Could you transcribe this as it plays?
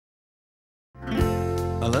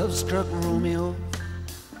A love-struck Romeo,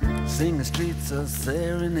 sing the streets a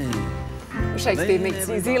serenade. Shakespeare meets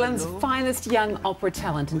New Zealand's finest young opera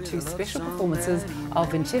talent in two special performances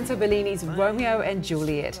of Vincenzo Bellini's Romeo and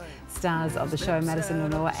Juliet. Stars of the show Madison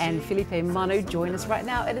Lenore and Felipe Manu join us right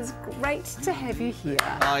now. It is great to have you here.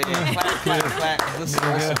 Oh yeah, clap, clap, clap. This is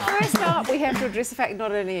awesome. First up, we have to address the fact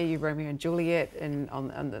not only are you Romeo and Juliet in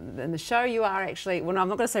the show, you are actually, well, no, I'm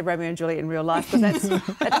not going to say Romeo and Juliet in real life, because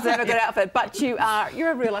that doesn't have a good outfit, but you're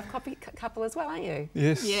a real life couple as well, aren't you?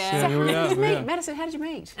 Yes. So Yeah. how did you meet? Madison, how did you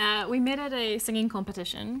meet? We met at a singing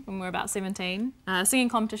competition when we were about 17. Singing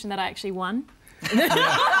competition that I actually won.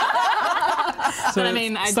 So but I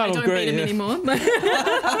mean, I don't beat him anymore. Love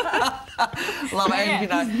it. And, you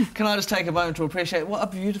know, can I just take a moment to appreciate what a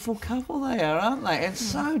beautiful couple they are, aren't they? And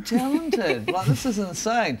so talented. Like, this is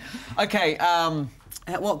insane. Okay,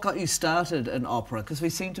 what got you started in opera? Because we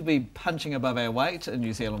seem to be punching above our weight in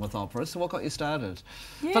New Zealand with opera. So what got you started?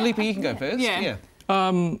 Yeah, Felipe, you can go first. Yeah.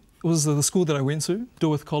 It was the school that I went to,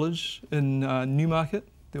 Dilworth College in Newmarket.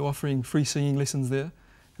 They were offering free singing lessons there.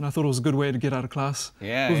 And I thought it was a good way to get out of class with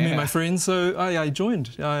me and my friends. So I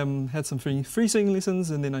joined. I had some free singing lessons,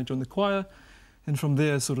 and then I joined the choir. And from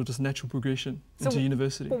there, sort of just natural progression into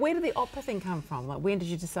university. But where did the opera thing come from? Like, when did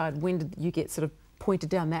you decide, when did you get sort of pointed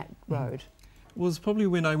down that road? It was probably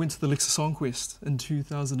when I went to the Lexa Song Quest in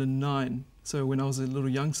 2009. So when I was a little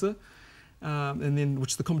youngster. And then,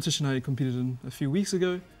 which the competition I competed in a few weeks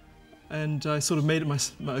ago. And I sort of made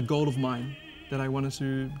it a goal of mine that I wanted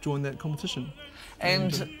to join that competition.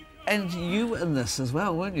 And you were in this as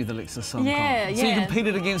well, weren't you, the Lexa Song Yeah, Contest? So you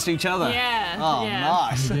competed against each other? Yeah. Oh, yeah.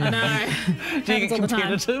 nice. I know. Do you get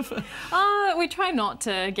competitive? We try not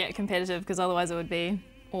to get competitive because otherwise it would be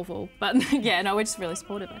awful. But yeah, no, we're just really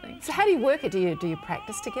supportive, I think. So how do you work it? Do you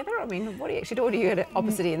practice together? I mean, what do you actually do? Or do you at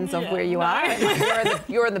opposite ends of where you are? Like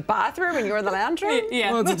you're in the bathroom and you're in the lounge room?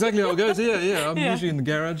 Yeah. Well, that's exactly how it goes. Yeah. I'm usually in the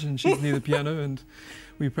garage and she's near the piano, and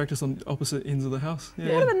we practice on opposite ends of the house.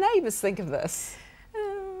 Yeah. What do the neighbours think of this?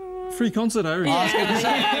 Free concert, I reckon. I was going to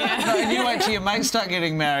say, no, and you wait till your mates start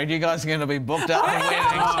getting married, you guys are going to be booked up for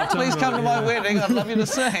weddings. Please come to my wedding, I'd love you to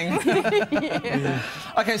sing.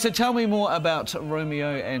 Okay, so tell me more about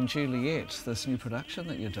Romeo and Juliet, this new production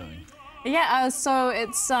that you're doing. Yeah, so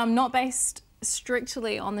it's not based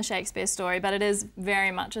strictly on the Shakespeare story, but it is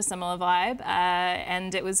very much a similar vibe,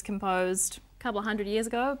 and it was composed a couple of 100 years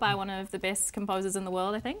ago by one of the best composers in the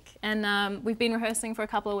world, I think. And we've been rehearsing for a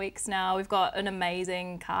couple of weeks now. We've got an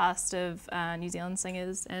amazing cast of New Zealand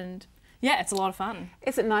singers, and yeah, it's a lot of fun.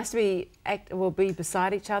 Is it nice to be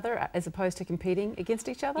beside each other as opposed to competing against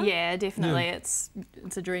each other? Yeah, definitely. Yeah. It's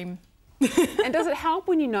a dream. And does it help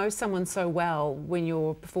when you know someone so well when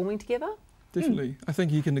you're performing together? Definitely. I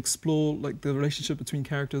think you can explore like the relationship between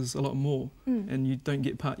characters a lot more, and you don't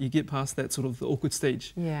get past that sort of the awkward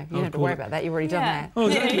stage. Yeah, you don't have to worry about that. You've already done that. Oh,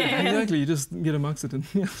 exactly. Exactly. You just get amongst it.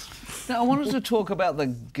 Now, I wanted to talk about the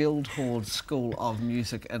Guildhall School of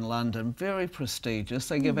Music in London. Very prestigious.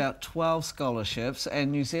 They give out 12 scholarships,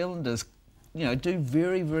 and New Zealanders, you know, do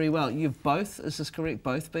very, very well. You've both, is this correct,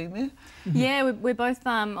 both been there? Yeah, we're both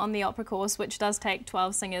on the opera course, which does take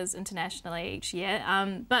 12 singers internationally each year.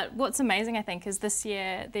 But what's amazing, I think, is this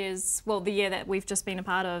year there's, well, the year that we've just been a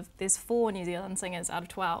part of, there's 4 New Zealand singers out of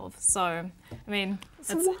 12. So, I mean,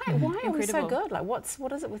 so why are we so good? Like, what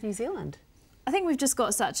is it with New Zealand? I think we've just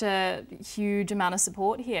got such a huge amount of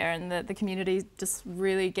support here, and the community just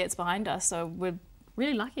really gets behind us. So we're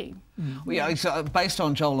really lucky. Well, yeah, so based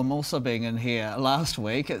on Joel and also being in here last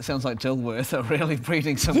week, it sounds like Dilworth are really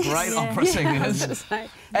breeding some great opera singers.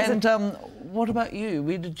 And what about you?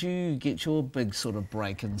 Where did you get your big sort of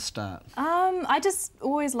break and start? I just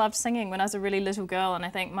always loved singing when I was a really little girl, and I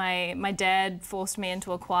think my dad forced me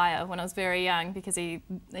into a choir when I was very young because I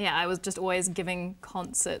was just always giving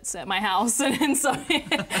concerts at my house, and so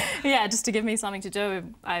yeah, just to give me something to do,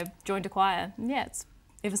 I joined a choir. And yeah, it's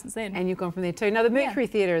ever since then. And you've gone from there too. Now, the Mercury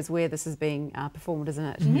Theatre is where this is being performed, isn't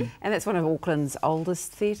it? And that's one of Auckland's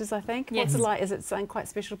oldest theatres, I think. Yes. What's it like? Is it something quite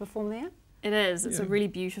special to perform there? It is. It's a really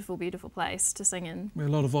beautiful, beautiful place to sing in. Where a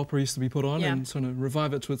lot of opera used to be put on, and trying to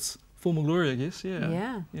revive it to its former glory, I guess.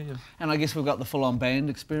 Yeah. And I guess we've got the full-on band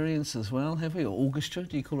experience as well, have we? Or orchestra?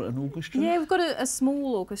 Do you call it an orchestra? Yeah, we've got a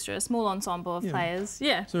small orchestra, a small ensemble of players.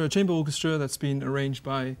 Yeah. So a chamber orchestra that's been arranged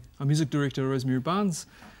by our music director, Rosemary Barnes.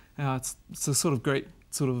 It's a sort of great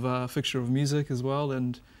fixture of music as well,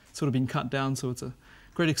 and sort of been cut down, so it's a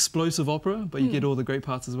great explosive opera, but you get all the great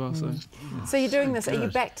parts as well. So you're doing this. Are you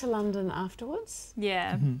back to London afterwards?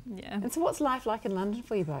 Yeah. Yeah. And so what's life like in London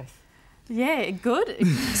for you both? Yeah, good.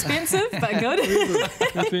 Expensive, but good.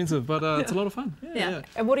 Expensive, but it's a lot of fun. Yeah.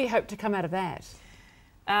 And what do you hope to come out of that?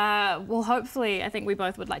 Well, hopefully, I think we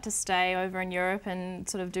both would like to stay over in Europe and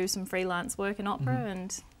sort of do some freelance work in opera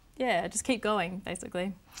and, yeah, just keep going,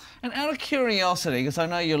 basically. And out of curiosity, because I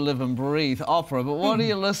know you live and breathe opera, but what do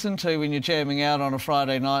you listen to when you're jamming out on a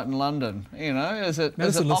Friday night in London? You know, is it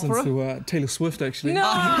Madison opera? listens to Taylor Swift, actually. No,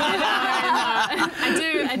 I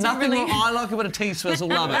do Nothing really... I like a bit of T-Swizzle,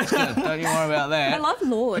 love it. It's good. Don't you worry about that. I love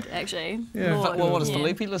Lord, actually. Yeah. Lord. Well, what does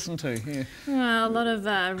Felipe listen to? Yeah. Well, a lot of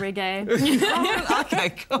reggae. Okay,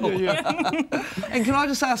 cool. And can I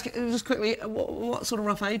just ask, just quickly, what sort of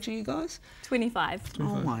rough age are you guys? 25.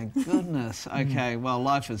 Oh my goodness. Okay, well,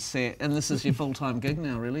 life is set, and this is your full-time gig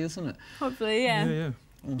now, really, isn't it? Hopefully, yeah. Yeah.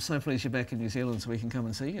 I'm so pleased you're back in New Zealand so we can come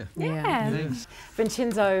and see you. Yeah.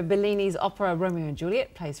 Vincenzo Bellini's opera Romeo and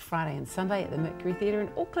Juliet plays Friday and Sunday at the Mercury Theatre in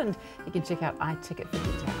Auckland. You can check out iTicket for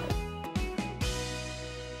details.